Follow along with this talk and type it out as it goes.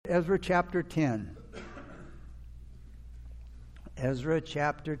Ezra chapter 10. Ezra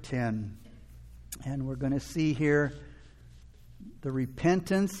chapter 10. And we're going to see here the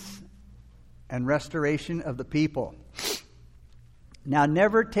repentance and restoration of the people. Now,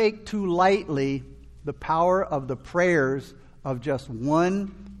 never take too lightly the power of the prayers of just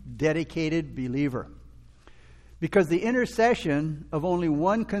one dedicated believer. Because the intercession of only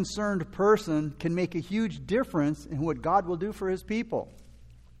one concerned person can make a huge difference in what God will do for His people.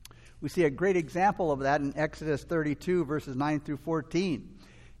 We see a great example of that in Exodus 32, verses 9 through 14.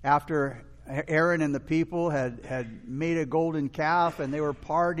 After Aaron and the people had made a golden calf, and they were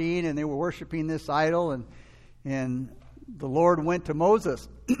partying, and they were worshiping this idol, and the Lord went to Moses,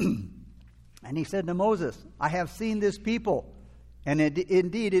 and He said to Moses, I have seen this people, and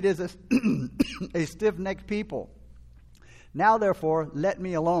indeed it is a stiff-necked people. Now, therefore, let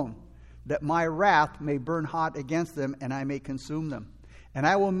me alone, that my wrath may burn hot against them, and I may consume them. And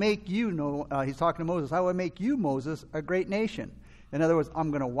I will make you know, he's talking to Moses, I will make you, Moses, a great nation. In other words,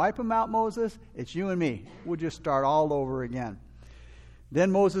 I'm going to wipe them out, Moses. It's you and me. We'll just start all over again. Then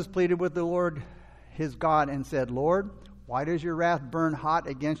Moses pleaded with the Lord his God and said, Lord, why does your wrath burn hot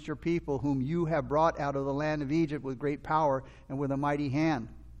against your people, whom you have brought out of the land of Egypt with great power and with a mighty hand?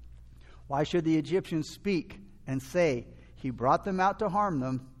 Why should the Egyptians speak and say, He brought them out to harm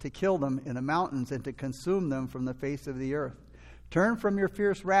them, to kill them in the mountains, and to consume them from the face of the earth? Turn from your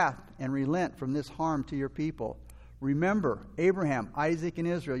fierce wrath and relent from this harm to your people. Remember Abraham, Isaac, and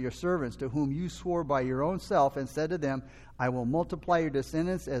Israel, your servants, to whom you swore by your own self and said to them, I will multiply your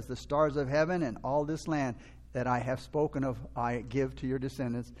descendants as the stars of heaven, and all this land that I have spoken of I give to your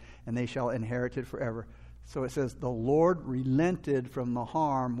descendants, and they shall inherit it forever. So it says, the Lord relented from the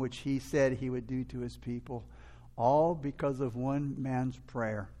harm which He said He would do to His people, all because of one man's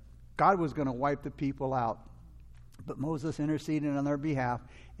prayer. God was going to wipe the people out, but Moses interceded on their behalf,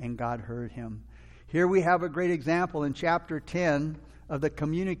 and God heard him. Here we have a great example in chapter 10 of the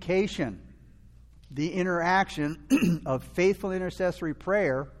communication, the interaction of faithful intercessory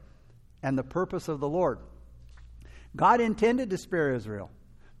prayer and the purpose of the Lord. God intended to spare Israel,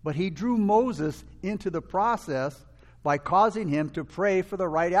 but He drew Moses into the process by causing him to pray for the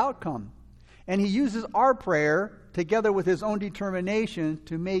right outcome. And He uses our prayer together with His own determination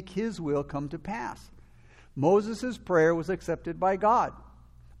to make His will come to pass. Moses' prayer was accepted by God.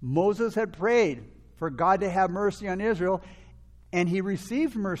 Moses had prayed for God to have mercy on Israel, and he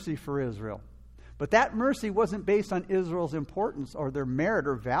received mercy for Israel. But that mercy wasn't based on Israel's importance or their merit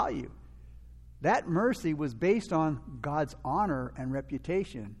or value. That mercy was based on God's honor and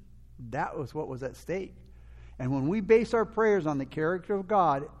reputation. That was what was at stake. And when we base our prayers on the character of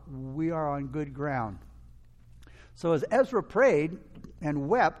God, we are on good ground. So as Ezra prayed and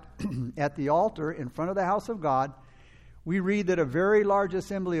wept at the altar in front of the house of God, we read that a very large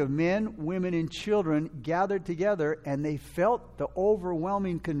assembly of men, women, and children gathered together, and they felt the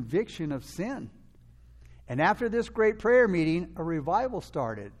overwhelming conviction of sin. And after this great prayer meeting, a revival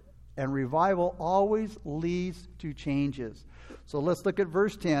started. And revival always leads to changes. So let's look at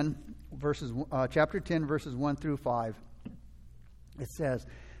chapter 10, verses 1 through 5. It says,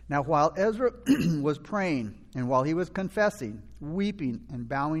 Now while Ezra was praying, and while he was confessing, weeping, and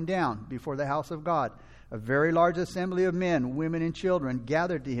bowing down before the house of God, a very large assembly of men, women, and children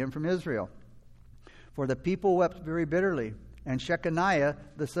gathered to him from Israel. For the people wept very bitterly. And Shechaniah,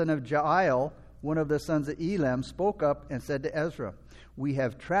 the son of Jael, one of the sons of Elam, spoke up and said to Ezra, We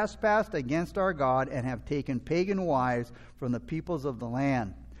have trespassed against our God and have taken pagan wives from the peoples of the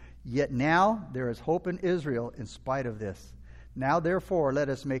land. Yet now there is hope in Israel in spite of this. Now therefore let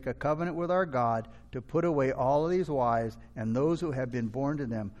us make a covenant with our God to put away all of these wives and those who have been born to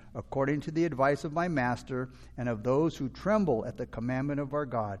them, according to the advice of my master and of those who tremble at the commandment of our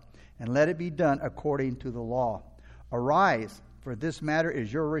God. And let it be done according to the law. Arise, for this matter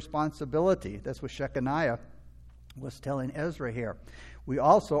is your responsibility. That's what Shechaniah was telling Ezra here. We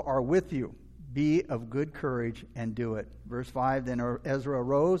also are with you. Be of good courage and do it. Verse 5, Then Ezra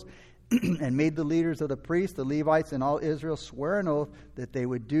arose and made the leaders of the priests, the Levites, and all Israel swear an oath that they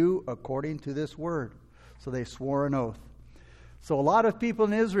would do according to this word. So they swore an oath. So a lot of people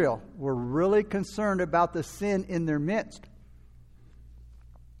in Israel were really concerned about the sin in their midst.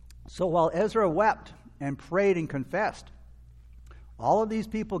 So while Ezra wept and prayed and confessed, all of these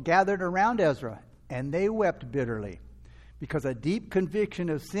people gathered around Ezra, and they wept bitterly because a deep conviction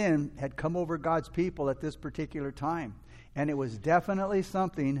of sin had come over God's people at this particular time. And it was definitely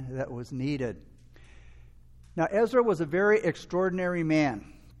something that was needed. Now, Ezra was a very extraordinary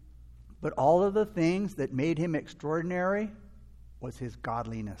man. But all of the things that made him extraordinary was his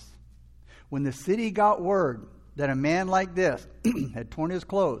godliness. When the city got word that a man like this had torn his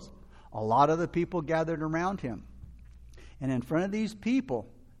clothes, a lot of the people gathered around him. And in front of these people,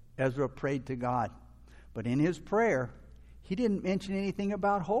 Ezra prayed to God. But in his prayer, he didn't mention anything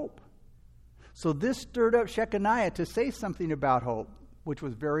about hope. So this stirred up Shechaniah to say something about hope, which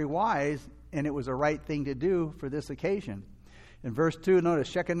was very wise, and it was a right thing to do for this occasion. In verse 2, notice,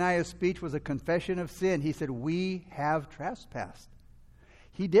 Shechaniah's speech was a confession of sin. He said, "We have trespassed."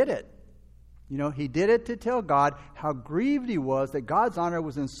 He did it. He did it to tell God how grieved he was that God's honor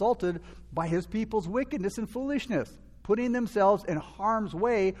was insulted by his people's wickedness and foolishness, putting themselves in harm's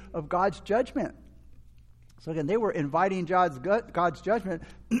way of God's judgment. So again, they were inviting God's judgment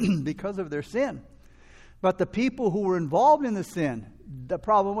because of their sin. But the people who were involved in the sin, the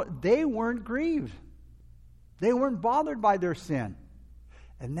problem was they weren't grieved. They weren't bothered by their sin.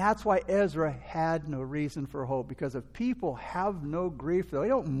 And that's why Ezra had no reason for hope. Because if people have no grief, they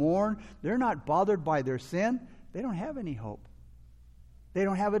don't mourn, they're not bothered by their sin, they don't have any hope. They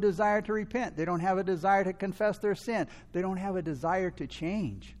don't have a desire to repent. They don't have a desire to confess their sin. They don't have a desire to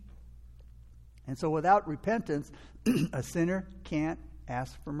change. And so without repentance, a sinner can't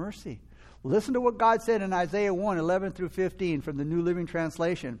ask for mercy. Listen to what God said in Isaiah 1, 11 through 15 from the New Living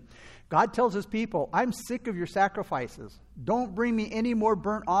Translation. God tells his people, "I'm sick of your sacrifices. Don't bring me any more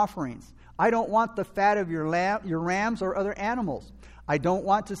burnt offerings. I don't want the fat of your rams or other animals. I don't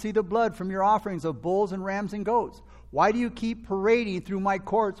want to see the blood from your offerings of bulls and rams and goats. Why do you keep parading through my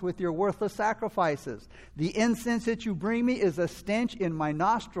courts with your worthless sacrifices? The incense that you bring me is a stench in my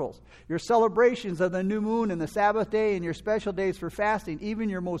nostrils. Your celebrations of the new moon and the Sabbath day and your special days for fasting, even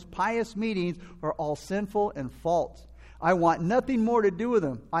your most pious meetings, are all sinful and false. I want nothing more to do with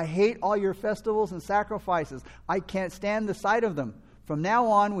them. I hate all your festivals and sacrifices. I can't stand the sight of them. From now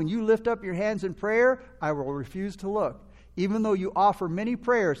on, when you lift up your hands in prayer, I will refuse to look. Even though you offer many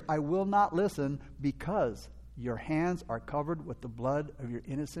prayers, I will not listen because your hands are covered with the blood of your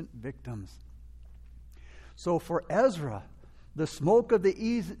innocent victims." So for Ezra, the smoke of the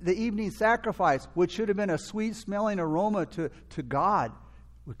evening sacrifice, which should have been a sweet-smelling aroma to God,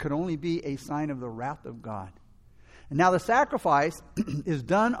 could only be a sign of the wrath of God. And now the sacrifice is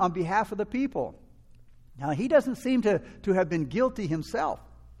done on behalf of the people. Now he doesn't seem to have been guilty himself,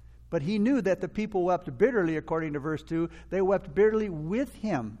 but he knew that the people wept bitterly, according to verse 2. They wept bitterly with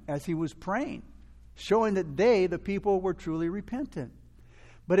him as he was praying, showing that they, the people, were truly repentant.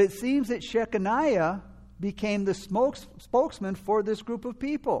 But it seems that Shechaniah became the spokesman for this group of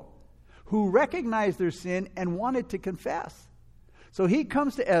people who recognized their sin and wanted to confess. So he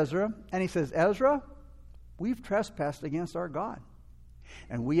comes to Ezra and he says, "Ezra, we've trespassed against our God,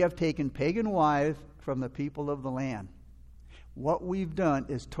 and we have taken pagan wives from the people of the land. What we've done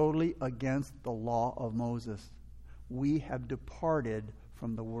is totally against the law of Moses. We have departed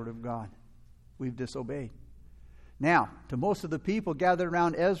from the word of God. We've disobeyed." Now, to most of the people gathered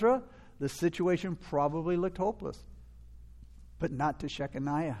around Ezra, the situation probably looked hopeless, but not to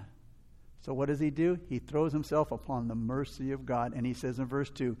Shechaniah. So what does he do? He throws himself upon the mercy of God, and he says in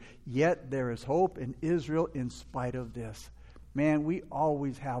verse 2, "Yet there is hope in Israel in spite of this." Man, we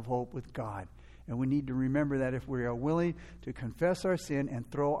always have hope with God, and we need to remember that if we are willing to confess our sin and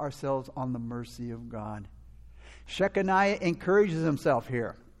throw ourselves on the mercy of God. Shechaniah encourages himself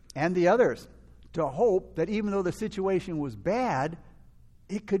here, and the others, to hope that even though the situation was bad,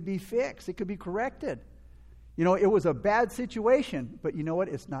 it could be fixed. It could be corrected. It was a bad situation, but you know what?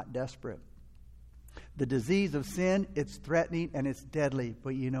 It's not desperate. The disease of sin, it's threatening and it's deadly,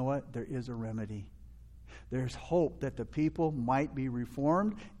 but you know what? There is a remedy. There's hope that the people might be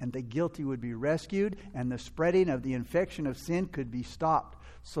reformed and the guilty would be rescued and the spreading of the infection of sin could be stopped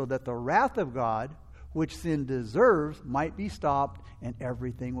so that the wrath of God, which sin deserves, might be stopped and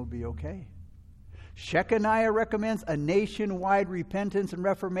everything will be okay. Shechaniah recommends a nationwide repentance and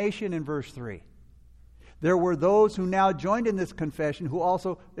reformation in verse 3. There were those who now joined in this confession who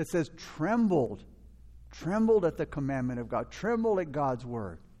also, it says, trembled at the commandment of God, trembled at God's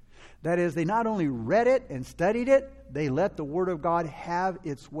word. That is, they not only read it and studied it, they let the word of God have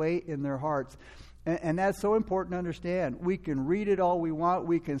its way in their hearts. And that's so important to understand. We can read it all we want,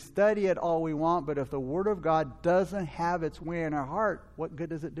 we can study it all we want, but if the word of God doesn't have its way in our heart, what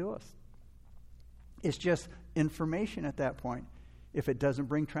good does it do us? It's just information at that point if it doesn't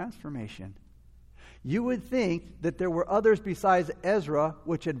bring transformation. You would think that there were others besides Ezra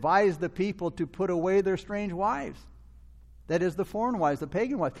which advised the people to put away their strange wives, that is, the foreign wives, the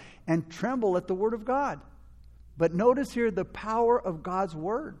pagan wives, and tremble at the word of God. But notice here the power of God's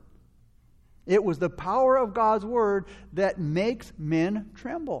word. It was the power of God's word that makes men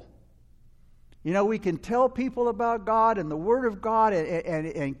tremble. You know, we can tell people about God and the Word of God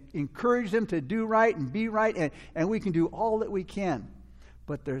and encourage them to do right and be right, and we can do all that we can.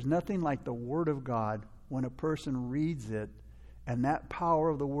 But there's nothing like the Word of God when a person reads it, and that power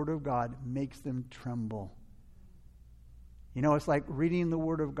of the Word of God makes them tremble. You know, it's like reading the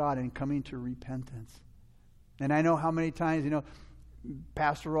Word of God and coming to repentance. And I know how many times,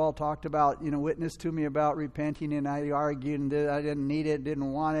 Pastor Rawl talked about, witnessed to me about repenting, and I argued and I didn't need it,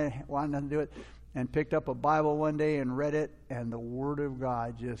 didn't want it, wanted to do it, and picked up a Bible one day and read it, and the Word of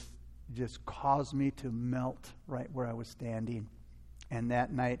God just caused me to melt right where I was standing. And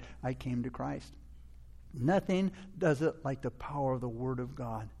that night I came to Christ. Nothing does it like the power of the Word of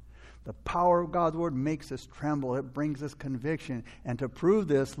God. The power of God's Word makes us tremble. It brings us conviction. And to prove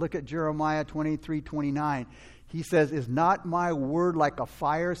this, look at Jeremiah 23:29. He says, "Is not my word like a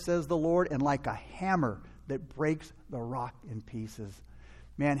fire, says the Lord, and like a hammer that breaks the rock in pieces?"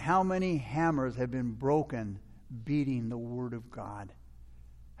 Man, how many hammers have been broken beating the Word of God?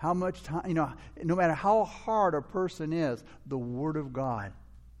 How much time, no matter how hard a person is, the Word of God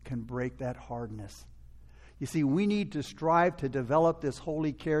can break that hardness. You see, we need to strive to develop this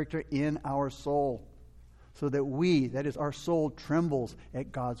holy character in our soul so that our soul trembles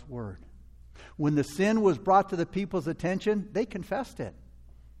at God's Word. When the sin was brought to the people's attention, they confessed it.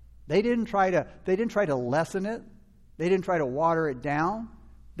 They didn't try to lessen it. They didn't try to water it down.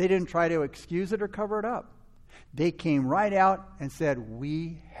 They didn't try to excuse it or cover it up. They came right out and said,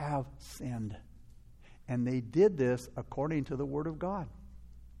 "We have sinned." And they did this according to the Word of God.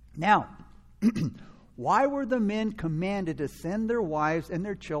 Now, why were the men commanded to send their wives and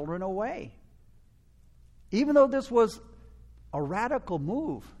their children away? Even though this was a radical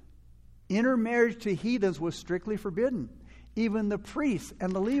move, intermarriage to heathens was strictly forbidden. Even the priests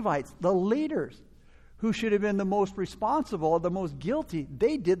and the Levites, the leaders, who should have been the most responsible, the most guilty,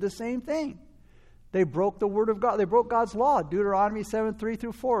 they did the same thing. They broke the Word of God. They broke God's law. Deuteronomy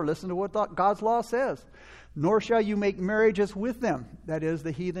 7:3-4. Listen to what God's law says. "Nor shall you make marriages with them," that is,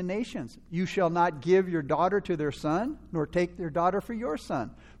 the heathen nations. "You shall not give your daughter to their son, nor take their daughter for your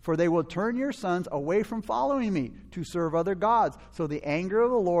son. For they will turn your sons away from following me to serve other gods. So the anger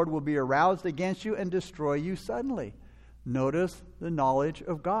of the Lord will be aroused against you and destroy you suddenly." Notice the knowledge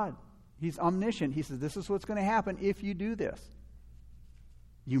of God. He's omniscient. He says, this is what's going to happen if you do this.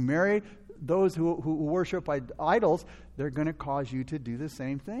 You marry those who worship idols, they're going to cause you to do the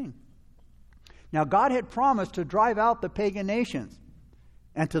same thing. Now, God had promised to drive out the pagan nations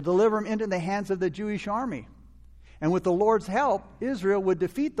and to deliver them into the hands of the Jewish army. And with the Lord's help, Israel would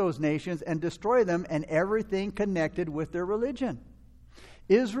defeat those nations and destroy them and everything connected with their religion.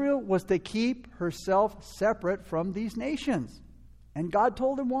 Israel was to keep herself separate from these nations. And God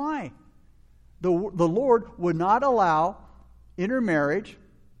told him why. The Lord would not allow intermarriage,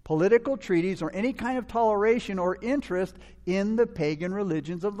 political treaties, or any kind of toleration or interest in the pagan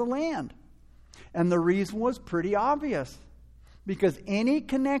religions of the land. And the reason was pretty obvious. Because any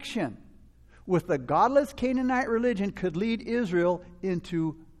connection with the godless Canaanite religion could lead Israel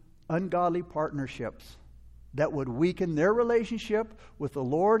into ungodly partnerships that would weaken their relationship with the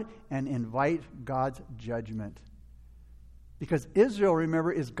Lord and invite God's judgment. Because Israel,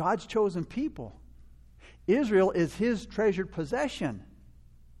 remember, is God's chosen people. Israel is His treasured possession.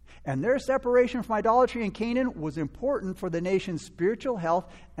 And their separation from idolatry in Canaan was important for the nation's spiritual health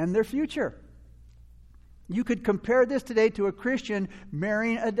and their future. You could compare this today to a Christian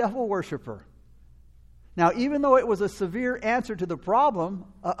marrying a devil worshiper. Now, even though it was a severe answer to the problem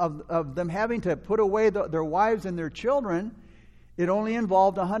of them having to put away their wives and their children, it only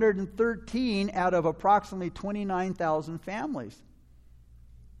involved 113 out of approximately 29,000 families.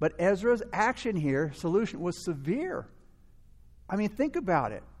 But Ezra's action here, solution, was severe. I mean, think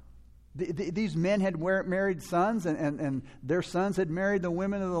about it. These men had married sons, and their sons had married the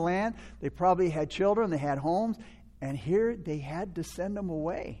women of the land. They probably had children, they had homes, and here they had to send them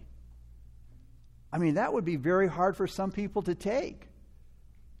away. I mean, that would be very hard for some people to take.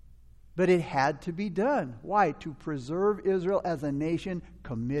 But it had to be done. Why? To preserve Israel as a nation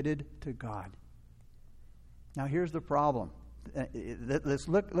committed to God. Now, here's the problem. Let's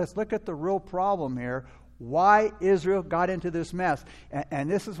look at the real problem here. Why Israel got into this mess. And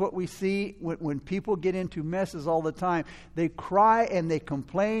this is what we see when people get into messes all the time. They cry and they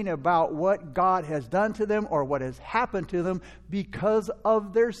complain about what God has done to them or what has happened to them because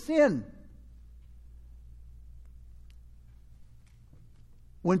of their sin.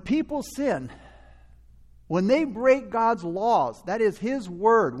 When people sin, when they break God's laws, that is His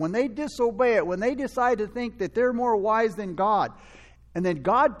word, when they disobey it, when they decide to think that they're more wise than God, and then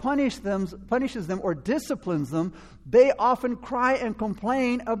God punishes them or disciplines them, they often cry and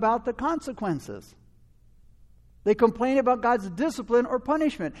complain about the consequences. They complain about God's discipline or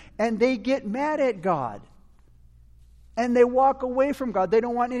punishment, and they get mad at God. And they walk away from God. They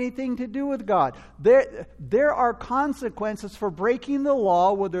don't want anything to do with God. There are consequences for breaking the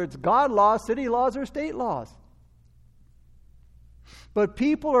law, whether it's God laws, city laws, or state laws. But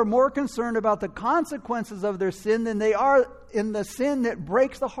people are more concerned about the consequences of their sin than they are in the sin that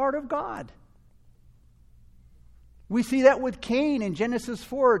breaks the heart of God. We see that with Cain in Genesis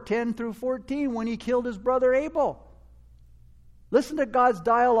 4:10 through 14 when he killed his brother Abel. Listen to God's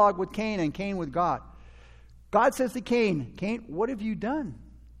dialogue with Cain and Cain with God. God says to Cain, Cain, what have you done?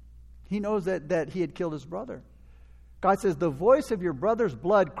 He knows that he had killed his brother. God says, the voice of your brother's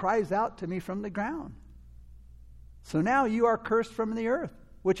blood cries out to me from the ground. So now you are cursed from the earth,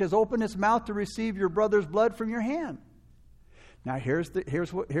 which has opened its mouth to receive your brother's blood from your hand. Now here's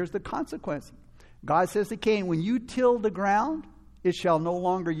the consequence. God says to Cain, when you till the ground, it shall no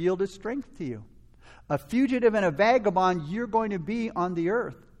longer yield its strength to you. A fugitive and a vagabond you're going to be on the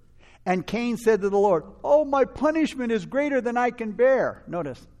earth. And Cain said to the Lord, oh, my punishment is greater than I can bear.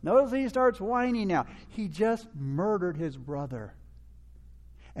 Notice he starts whining now. He just murdered his brother.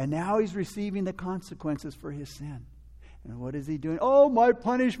 And now he's receiving the consequences for his sin. And what is he doing? Oh, my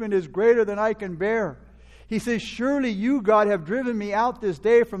punishment is greater than I can bear. He says, surely you, God, have driven me out this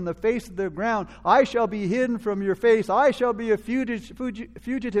day from the face of the ground. I shall be hidden from your face. I shall be a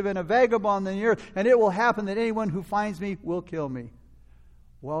fugitive and a vagabond on the earth. And it will happen that anyone who finds me will kill me.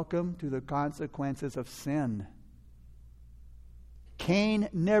 Welcome to the consequences of sin. Cain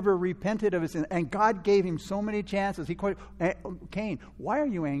never repented of his sin, and God gave him so many chances. He quoted, Cain, why are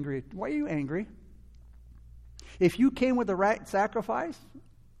you angry? Why are you angry? If you came with the right sacrifice,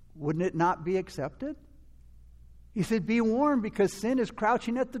 wouldn't it not be accepted? He said, be warned because sin is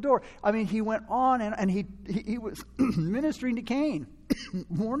crouching at the door. I mean, he went on and he was ministering to Cain,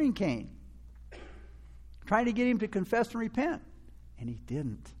 warning Cain, trying to get him to confess and repent. And he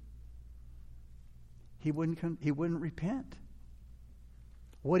didn't. He wouldn't repent.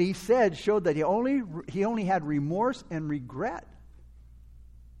 What he said showed that he only had remorse and regret.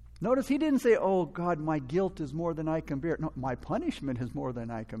 Notice he didn't say, oh God, my guilt is more than I can bear. No, my punishment is more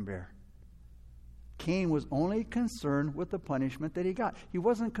than I can bear. Cain was only concerned with the punishment that he got. He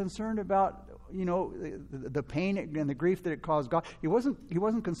wasn't concerned about, the pain and the grief that it caused God. He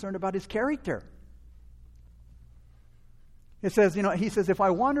wasn't concerned about his character. It says, he says, if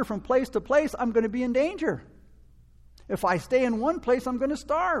I wander from place to place, I'm going to be in danger. If I stay in one place, I'm going to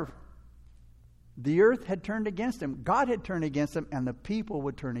starve. The earth had turned against him. God had turned against him, and the people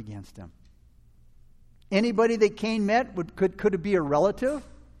would turn against him. Anybody that Cain met could it be a relative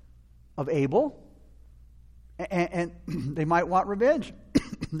of Abel? And they might want revenge.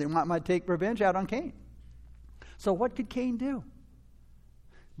 They might take revenge out on Cain. So what could Cain do?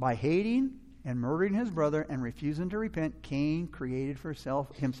 By hating and murdering his brother and refusing to repent, Cain created for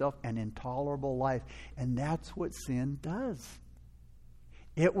himself an intolerable life. And that's what sin does.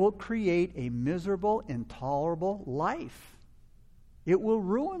 It will create a miserable, intolerable life. It will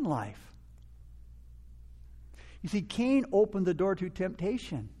ruin life. You see, Cain opened the door to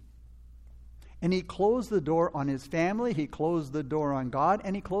temptation. And he closed the door on his family, he closed the door on God,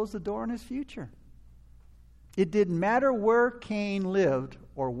 and he closed the door on his future. It didn't matter where Cain lived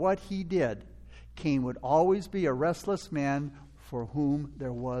or what he did. Cain would always be a restless man for whom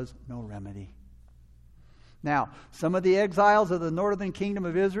there was no remedy. Now, some of the exiles of the northern kingdom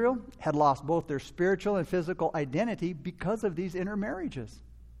of Israel had lost both their spiritual and physical identity because of these intermarriages.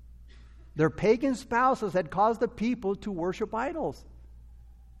 Their pagan spouses had caused the people to worship idols.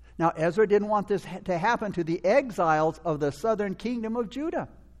 Now, Ezra didn't want this to happen to the exiles of the southern kingdom of Judah.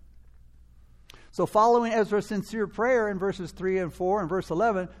 So following Ezra's sincere prayer in verses 3 and 4 and verse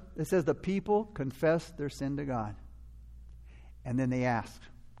 11, it says the people confessed their sin to God. And then they asked,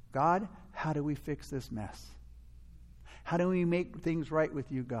 God, how do we fix this mess? How do we make things right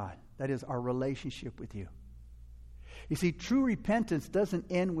with you, God? That is our relationship with you. You see, true repentance doesn't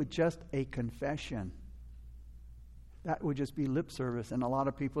end with just a confession. That would just be lip service. And a lot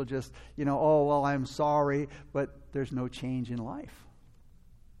of people just, oh, well, I'm sorry, but there's no change in life.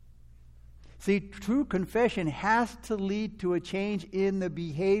 See, true confession has to lead to a change in the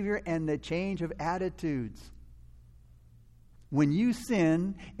behavior and the change of attitudes. When you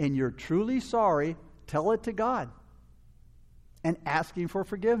sin and you're truly sorry, tell it to God and ask Him for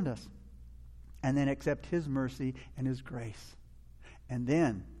forgiveness. And then accept His mercy and His grace. And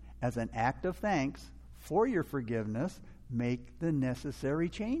then, as an act of thanks for your forgiveness, make the necessary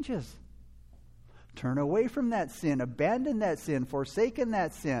changes. turn away from that sin, abandon that sin, forsaken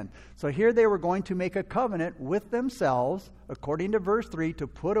that sin. So here they were going to make a covenant with themselves, according to verse 3, to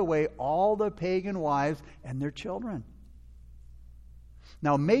put away all the pagan wives and their children.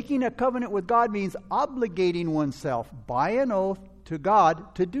 Now, making a covenant with God means obligating oneself by an oath to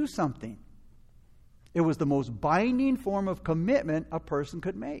God to do something. It was the most binding form of commitment a person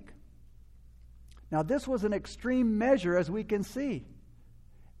could make. Now, this was an extreme measure, as we can see.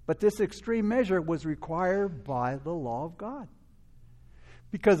 But this extreme measure was required by the law of God.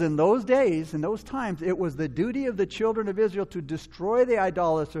 Because in those days, in those times, it was the duty of the children of Israel to destroy the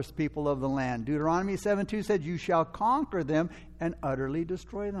idolatrous people of the land. Deuteronomy 7:2 said, "You shall conquer them and utterly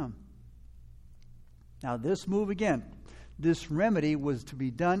destroy them." Now, this move again, this remedy was to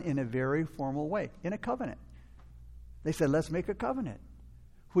be done in a very formal way, in a covenant. They said, let's make a covenant,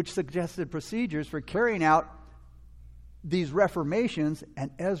 which suggested procedures for carrying out these reformations,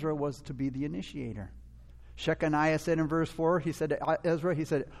 and Ezra was to be the initiator. Shechaniah said in verse 4, he said to Ezra,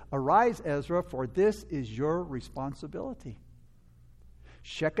 "Arise, Ezra, for this is your responsibility."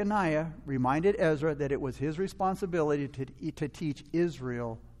 Shechaniah reminded Ezra that it was his responsibility to teach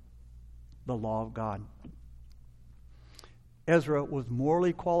Israel the law of God. Ezra was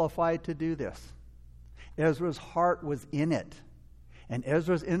morally qualified to do this. Ezra's heart was in it. And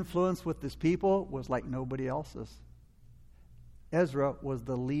Ezra's influence with this people was like nobody else's. Ezra was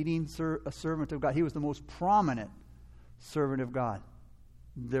the leading servant of God. He was the most prominent servant of God.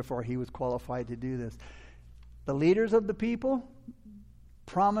 Therefore, he was qualified to do this. The leaders of the people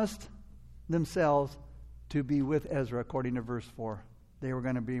promised themselves to be with Ezra, according to verse 4. They were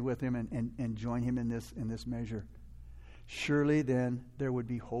going to be with him and join him in this measure. Surely then there would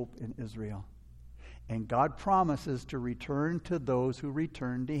be hope in Israel. And God promises to return to those who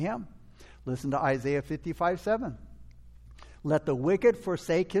return to him. Listen to Isaiah 55:7. "Let the wicked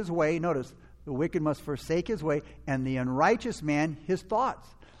forsake his way." Notice, the wicked must forsake his way, "and the unrighteous man his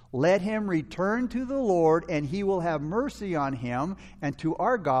thoughts. Let him return to the Lord, and he will have mercy on him, and to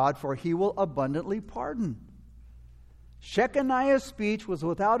our God, for he will abundantly pardon." Shechaniah's speech was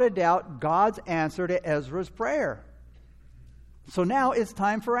without a doubt God's answer to Ezra's prayer. So now it's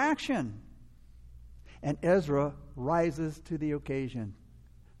time for action. And Ezra rises to the occasion.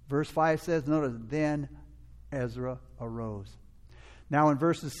 Verse 5 says, notice, "Then Ezra arose." Now in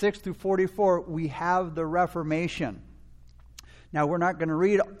verses 6 through 44, we have the Reformation. Now we're not going to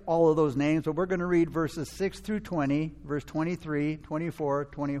read all of those names, but we're going to read verses 6 through 20, verse 23, 24,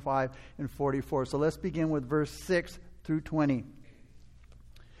 25, and 44. So let's begin with verse 6 through 20.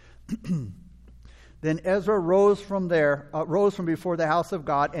 "Then Ezra rose from before the house of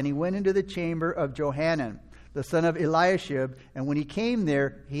God, and he went into the chamber of Johanan, the son of Eliashib. And when he came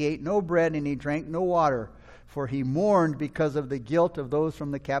there, he ate no bread and he drank no water, for he mourned because of the guilt of those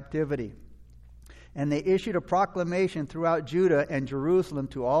from the captivity. And they issued a proclamation throughout Judah and Jerusalem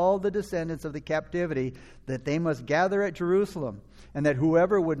to all the descendants of the captivity that they must gather at Jerusalem, and that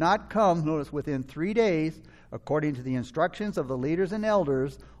whoever would not come, notice, within 3 days, according to the instructions of the leaders and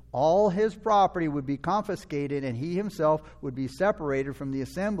elders, all his property would be confiscated, and he himself would be separated from the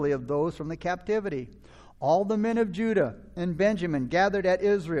assembly of those from the captivity. All the men of Judah and Benjamin gathered at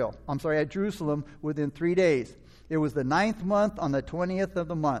Jerusalem within 3 days. It was the 9th month on the 20th of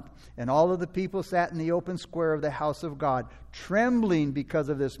the month, and all of the people sat in the open square of the house of God, trembling because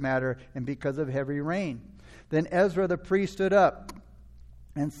of this matter and because of heavy rain. Then Ezra the priest stood up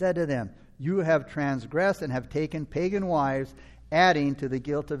and said to them, "You have transgressed and have taken pagan wives, adding to the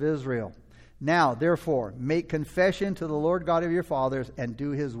guilt of Israel. Now, therefore, make confession to the Lord God of your fathers and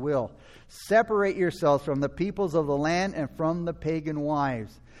do his will. Separate yourselves from the peoples of the land and from the pagan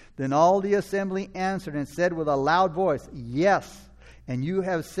wives." Then all the assembly answered and said with a loud voice, "Yes, and you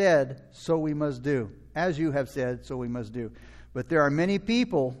have said, so we must do. As you have said, so we must do. But there are many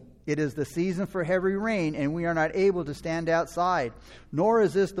people. It is the season for heavy rain, and we are not able to stand outside. Nor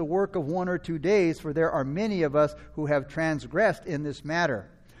is this the work of 1 or 2 days, for there are many of us who have transgressed in this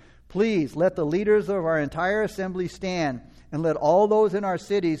matter. Please let the leaders of our entire assembly stand, and let all those in our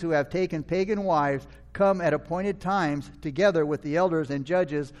cities who have taken pagan wives come at appointed times together with the elders and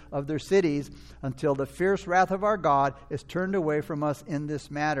judges of their cities, until the fierce wrath of our God is turned away from us in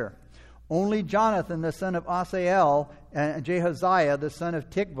this matter." Only Jonathan, the son of Asael, and Jehaziah, the son of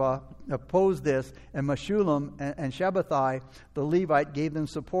Tikvah, opposed this, and Meshullam and Shabbathai, the Levite, gave them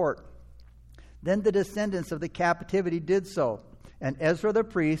support. Then the descendants of the captivity did so, and Ezra the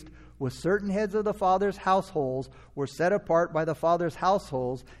priest, with certain heads of the fathers' households, were set apart by the fathers'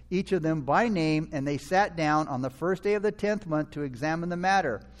 households, each of them by name, and they sat down on the first day of the 10th month to examine the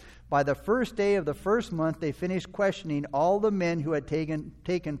matter. By the first day of the first month, they finished questioning all the men who had taken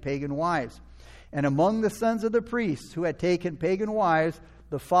pagan wives. And among the sons of the priests who had taken pagan wives,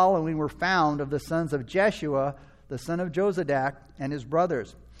 the following were found of the sons of Jeshua, the son of Jozadak, and his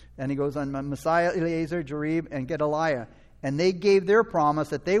brothers. And he goes on, Messiah, Eleazar, Jarib, and Gedaliah. And they gave their promise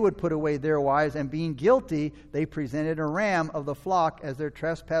that they would put away their wives, and being guilty, they presented a ram of the flock as their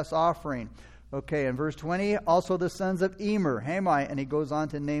trespass offering. Okay, in verse 20, also the sons of Emer, Hamai, and he goes on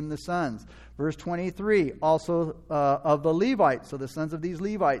to name the sons. Verse 23, also of the Levites, so the sons of these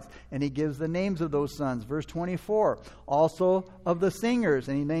Levites, and he gives the names of those sons. Verse 24, also of the singers,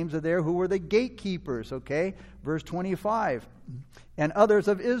 and he names it there who were the gatekeepers, okay? Verse 25, and others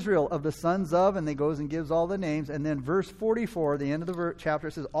of Israel, of the sons of, and he goes and gives all the names. And then verse 44, the end of the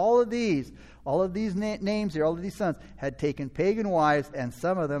chapter, says, all of these names here, all of these sons, had taken pagan wives, and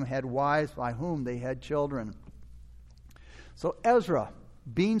some of them had wives by whom they had children. So Ezra,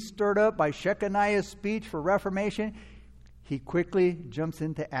 being stirred up by Shechaniah's speech for reformation, he quickly jumps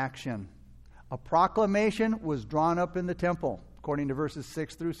into action. A proclamation was drawn up in the temple, according to verses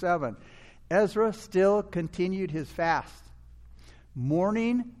 6 through 7. Ezra still continued his fast.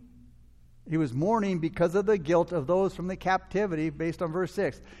 He was mourning because of the guilt of those from the captivity, based on verse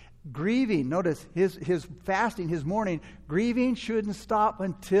 6. Grieving, notice his fasting, his mourning, grieving shouldn't stop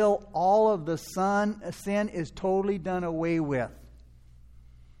until all of the sin is totally done away with.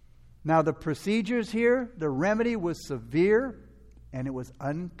 Now the procedures here, the remedy was severe and it was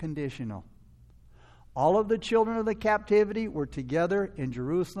unconditional. All of the children of the captivity were together in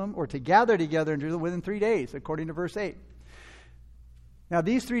Jerusalem, or to gather together in Jerusalem within 3 days, according to verse 8. Now,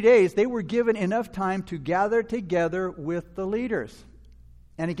 these 3 days, they were given enough time to gather together with the leaders.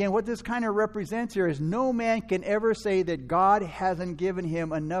 And again, what this kind of represents here is no man can ever say that God hasn't given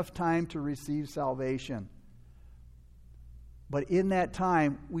him enough time to receive salvation. But in that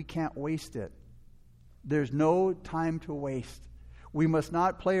time, we can't waste it. There's no time to waste. We must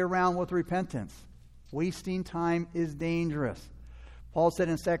not play around with repentance. Wasting time is dangerous. Paul said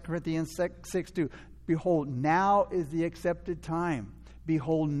in 2 Corinthians 6:2, behold, now is the accepted time.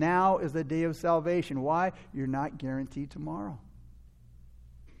 Behold, now is the day of salvation. Why? You're not guaranteed tomorrow.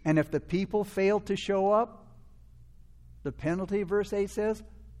 And if the people fail to show up, the penalty, verse 8 says,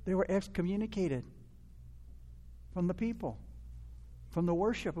 they were excommunicated from the people, from the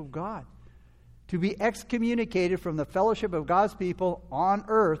worship of God. To be excommunicated from the fellowship of God's people on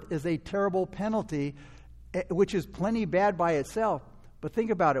earth is a terrible penalty, which is plenty bad by itself. But think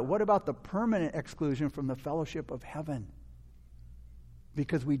about it. What about the permanent exclusion from the fellowship of heaven?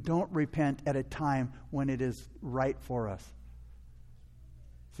 Because we don't repent at a time when it is right for us.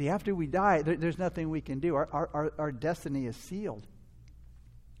 See, after we die, there's nothing we can do. Our destiny is sealed.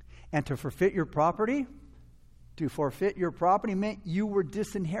 And to forfeit your property meant you were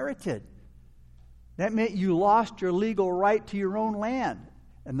disinherited. That meant you lost your legal right to your own land.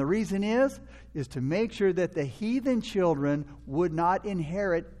 And the reason is to make sure that the heathen children would not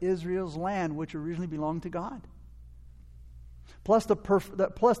inherit Israel's land, which originally belonged to God. Plus the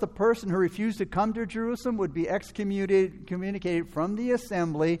person who refused to come to Jerusalem would be excommunicated from the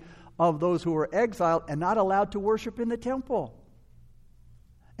assembly of those who were exiled and not allowed to worship in the temple.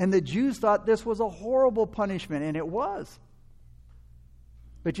 And the Jews thought this was a horrible punishment, and it was.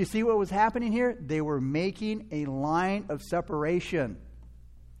 But you see what was happening here? They were making a line of separation.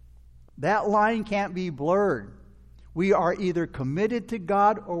 That line can't be blurred. We are either committed to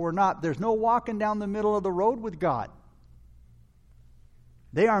God or we're not. There's no walking down the middle of the road with God.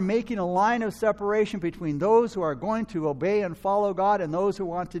 They are making a line of separation between those who are going to obey and follow God and those who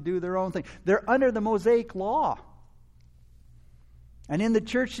want to do their own thing. They're under the Mosaic law. And in the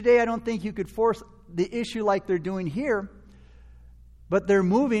church today, I don't think you could force the issue like they're doing here, but they're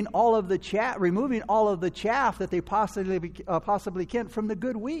removing all of the chaff that they possibly can from the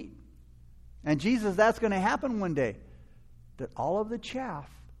good wheat. And Jesus, that's going to happen one day. That all of the chaff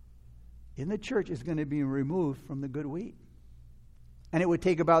in the church is going to be removed from the good wheat. And it would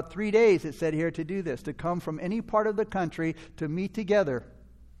take about 3 days, it said here, to do this, to come from any part of the country to meet together.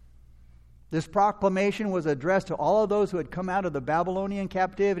 This proclamation was addressed to all of those who had come out of the Babylonian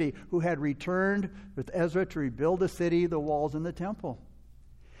captivity, who had returned with Ezra to rebuild the city, the walls, and the temple.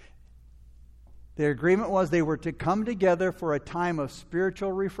 Their agreement was they were to come together for a time of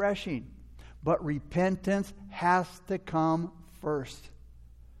spiritual refreshing. But repentance has to come first.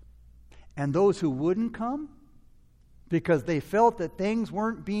 And those who wouldn't come, because they felt that things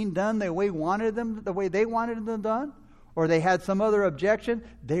weren't being done the way they wanted them done, or they had some other objection,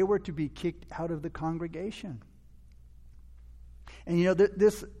 they were to be kicked out of the congregation. And you know,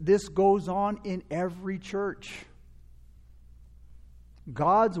 this goes on in every church.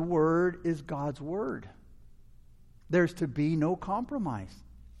 God's word is God's word. There's to be no compromise.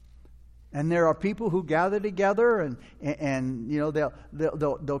 And there are people who gather together and you know,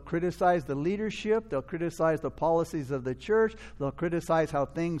 they'll criticize the leadership, they'll criticize the policies of the church, they'll criticize how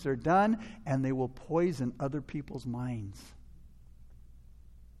things are done, and they will poison other people's minds.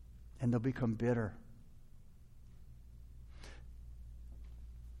 And they'll become bitter.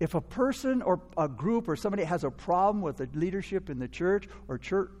 If a person or a group or somebody has a problem with the leadership in the church or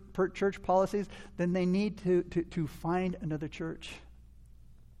church policies, then they need to find another church.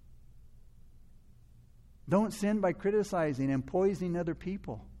 Don't sin by criticizing and poisoning other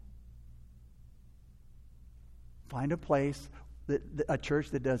people. Find a place, a church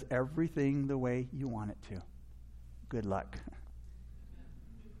that does everything the way you want it to. Good luck.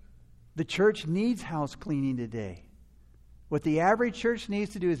 The church needs house cleaning today. What the average church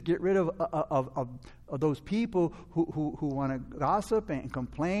needs to do is get rid of those people who want to gossip and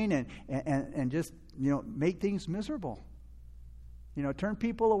complain and just, you know, make things miserable. You know, turn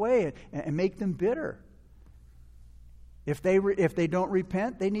people away and make them bitter. If they don't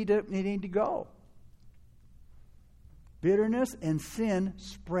repent, they need to go. Bitterness and sin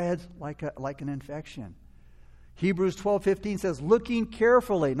spreads like an infection. Hebrews 12:15 says, looking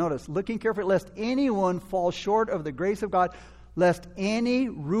carefully, lest anyone fall short of the grace of God, lest any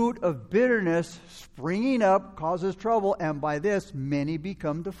root of bitterness springing up causes trouble, and by this many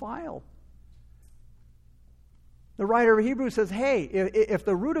become defiled. The writer of Hebrews says, hey, if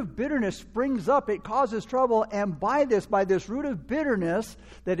the root of bitterness springs up, it causes trouble, and by this root of bitterness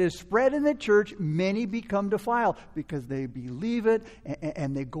that is spread in the church, many become defiled because they believe it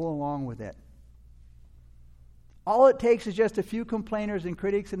and they go along with it. All it takes is just a few complainers and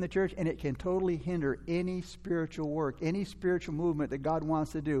critics in the church, and it can totally hinder any spiritual work, any spiritual movement that God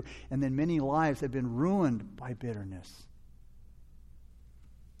wants to do. And then many lives have been ruined by bitterness.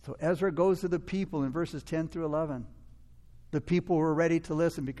 So Ezra goes to the people in verses 10 through 11. The people were ready to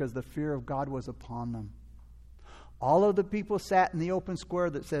listen because the fear of God was upon them. All of the people sat in the open square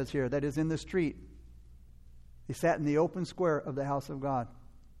that says here, that is in the street. They sat in the open square of the house of God.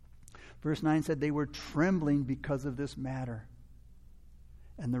 Verse 9 said they were trembling because of this matter.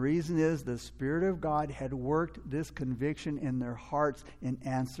 And the reason is the Spirit of God had worked this conviction in their hearts in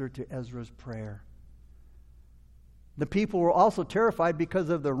answer to Ezra's prayer. The people were also terrified because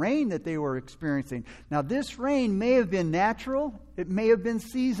of the rain that they were experiencing. Now, this rain may have been natural. It may have been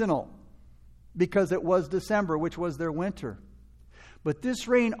seasonal because it was December, which was their winter. But this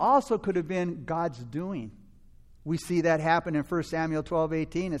rain also could have been God's doing. We see that happen in 1 Samuel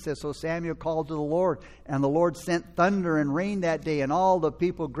 12:18. It says, so Samuel called to the Lord, and the Lord sent thunder and rain that day, and all the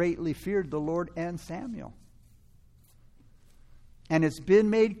people greatly feared the Lord and Samuel. And it's been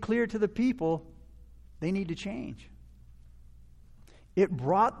made clear to the people they need to change. It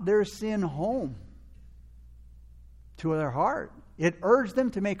brought their sin home to their heart. It urged them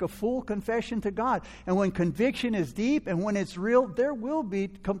to make a full confession to God. And when conviction is deep and when it's real, there will be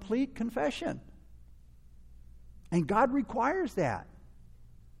complete confession. And God requires that.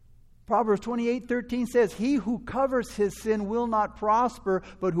 Proverbs 28:13 says, he who covers his sin will not prosper,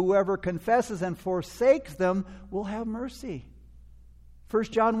 but whoever confesses and forsakes them will have mercy. 1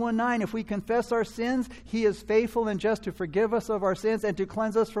 John 1:9, if we confess our sins, he is faithful and just to forgive us of our sins and to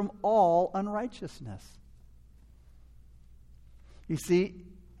cleanse us from all unrighteousness. You see,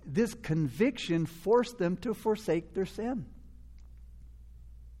 this conviction forced them to forsake their sin.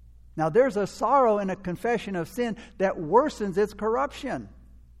 Now, there's a sorrow in a confession of sin that worsens its corruption.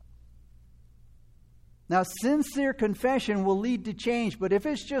 Now, sincere confession will lead to change, but if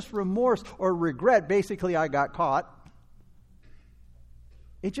it's just remorse or regret, basically, I got caught,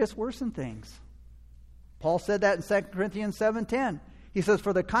 it just worsens things. Paul said that in 2 Corinthians 7:10. He says,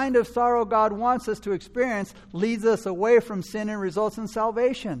 for the kind of sorrow God wants us to experience leads us away from sin and results in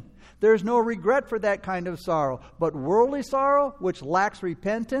salvation. There's no regret for that kind of sorrow, but worldly sorrow, which lacks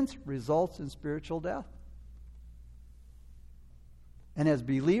repentance, results in spiritual death. And as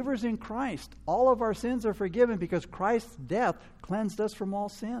believers in Christ, all of our sins are forgiven because Christ's death cleansed us from all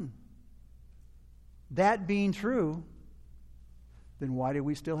sin. That being true, then why do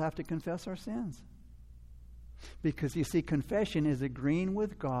we still have to confess our sins? Because you see, confession is agreeing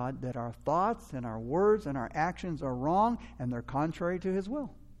with God that our thoughts and our words and our actions are wrong and they're contrary to His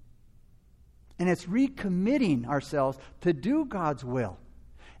will. And it's recommitting ourselves to do God's will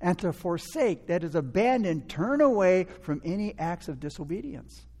and to forsake, that is, abandon, turn away from any acts of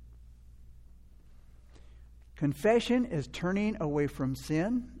disobedience. Confession is turning away from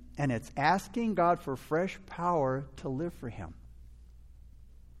sin, and it's asking God for fresh power to live for Him.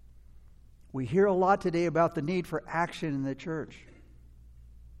 We hear a lot today about the need for action in the church.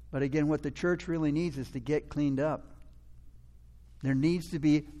 But again, what the church really needs is to get cleaned up. There needs to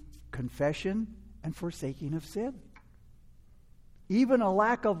be confession and forsaking of sin. Even a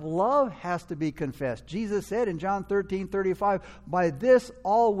lack of love has to be confessed. Jesus said in John 13:35, "By this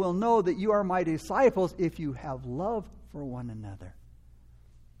all will know that you are my disciples if you have love for one another."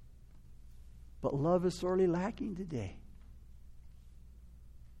 But love is sorely lacking today.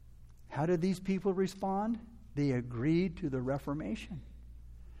 How did these people respond? They agreed to the Reformation.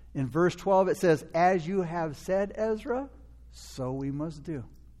 In verse 12 it says, "As you have said, Ezra, so we must do."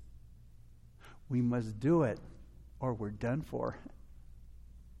 We must do it or we're done for.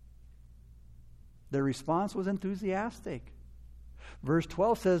 The response was enthusiastic. Verse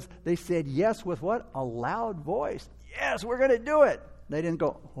 12 says they said yes with what? A loud voice. Yes, we're going to do it. They didn't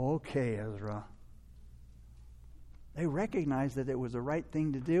go, "Okay, Ezra." They recognized that it was the right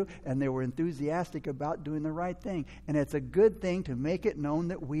thing to do, and they were enthusiastic about doing the right thing. And it's a good thing to make it known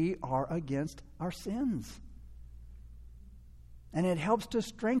that we are against our sins. And it helps to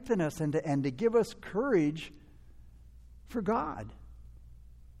strengthen us and to give us courage for God.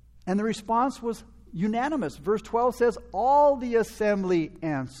 And the response was unanimous. Verse 12 says, all the assembly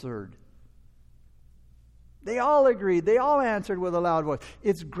answered. They all agreed. They all answered with a loud voice.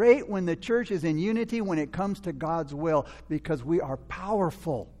 It's great when the church is in unity when it comes to God's will, because we are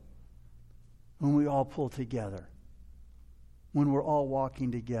powerful when we all pull together, when we're all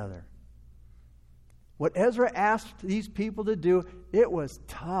walking together. What Ezra asked these people to do, it was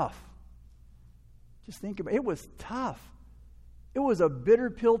tough. Just think about it. It was tough. It was a bitter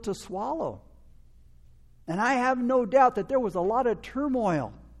pill to swallow. And I have no doubt that there was a lot of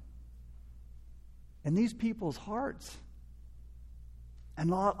turmoil in these people's hearts,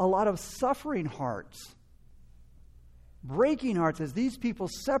 and a lot of suffering hearts, breaking hearts as these people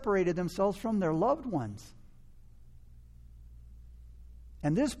separated themselves from their loved ones.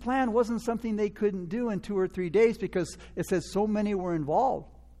 And this plan wasn't something they couldn't do in 2 or 3 days, because it says so many were involved.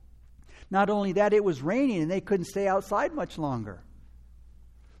 Not only that, it was raining and they couldn't stay outside much longer.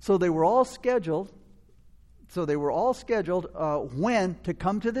 So they were all scheduled. When to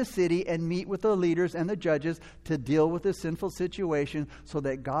come to the city and meet with the leaders and the judges to deal with the sinful situation, so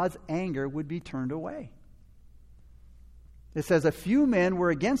that God's anger would be turned away. It says a few men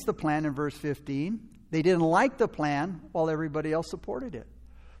were against the plan in verse 15. They didn't like the plan while everybody else supported it.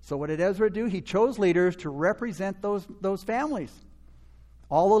 So what did Ezra do? He chose leaders to represent those families.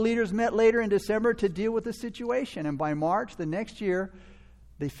 All the leaders met later in December to deal with the situation. And by March the next year,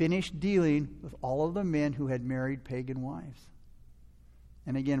 they finished dealing with all of the men who had married pagan wives.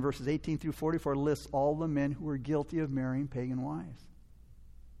 And again, verses 18 through 44 lists all the men who were guilty of marrying pagan wives.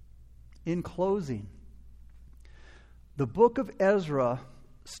 In closing, the book of Ezra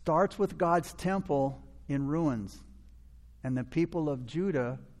starts with God's temple in ruins, and the people of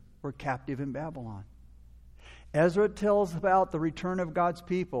Judah were captive in Babylon. Ezra tells about the return of God's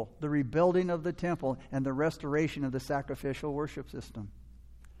people, the rebuilding of the temple, and the restoration of the sacrificial worship system.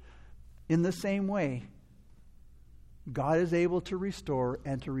 In the same way, God is able to restore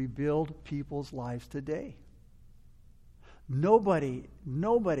and to rebuild people's lives today. Nobody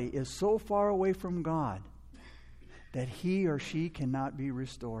is so far away from God that he or she cannot be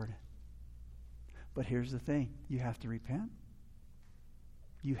restored. But here's the thing. You have to repent.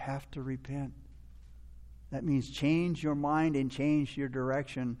 You have to repent. That means change your mind and change your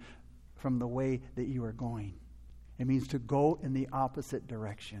direction from the way that you are going. It means to go in the opposite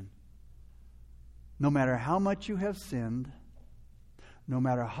direction. No matter how much you have sinned, no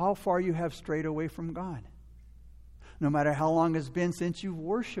matter how far you have strayed away from God, no matter how long it's been since you've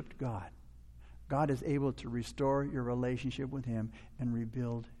worshiped God, God is able to restore your relationship with Him and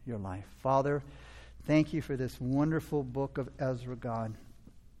rebuild your life. Father, thank you for this wonderful book of Ezra, God.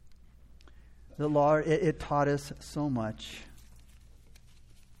 The Lord, it taught us so much.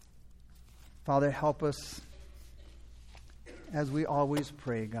 Father, help us, as we always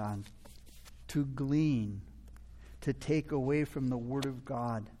pray, God, to glean, to take away from the Word of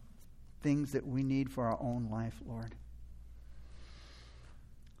God things that we need for our own life, Lord.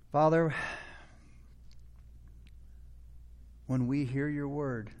 Father, when we hear your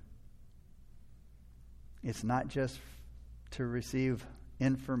word, it's not just to receive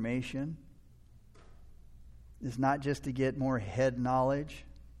information. It's not just to get more head knowledge.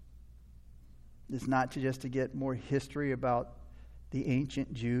 It's not just to get more history about the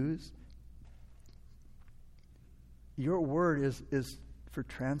ancient Jews. Your word is for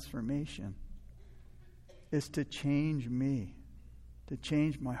transformation. It's to change me, to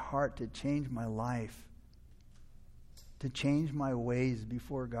change my heart, to change my life, to change my ways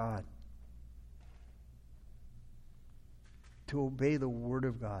before God, to obey the word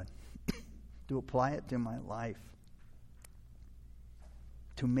of God, to apply it to my life,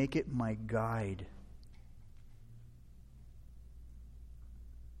 to make it my guide.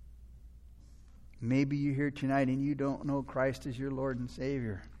 Maybe you're here tonight and you don't know Christ as your Lord and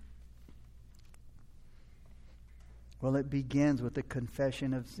Savior. Well, it begins with the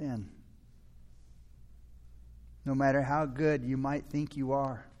confession of sin. No matter how good you might think you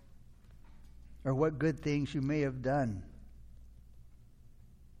are, or what good things you may have done,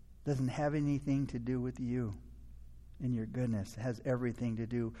 doesn't have anything to do with you and your goodness. It has everything to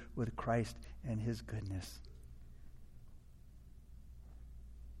do with Christ and His goodness.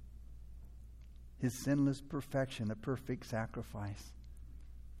 His sinless perfection, a perfect sacrifice,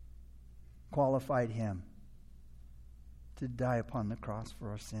 qualified Him to die upon the cross for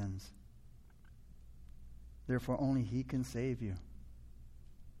our sins. Therefore, only He can save you.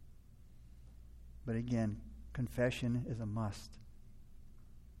 But again, confession is a must.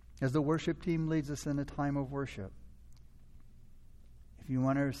 As the worship team leads us in a time of worship, if you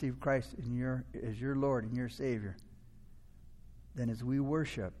want to receive Christ as your Lord and your Savior, then as we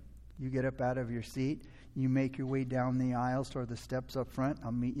worship, you get up out of your seat, you make your way down the aisles toward the steps up front.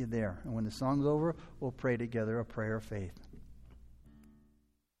 I'll meet you there. And when the song's over, we'll pray together a prayer of faith.